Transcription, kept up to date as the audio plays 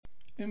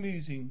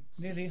Amusing.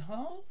 Nearly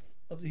half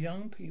of the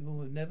young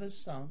people have never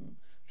sung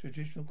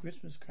traditional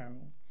Christmas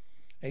carol.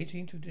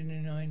 18 to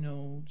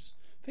 29-year-olds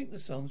think the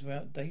songs are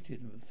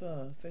outdated and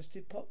prefer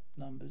festive pop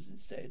numbers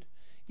instead.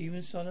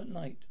 Even Silent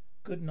Night,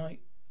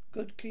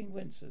 Good King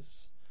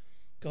Wenceslas,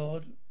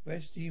 God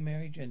Rest Ye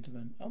Merry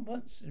Gentlemen, and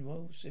Once in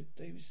Royal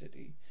David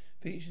City,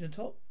 featured in the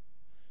top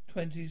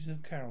 20s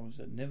of carols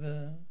that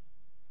never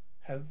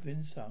have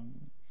been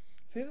sung.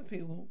 Favorite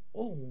people,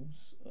 all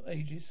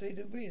ages, say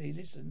they really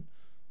listen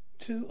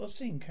to or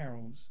sing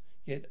carols,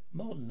 yet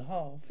more than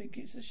half think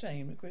it's a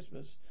shame that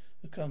Christmas has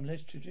become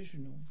less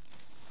traditional.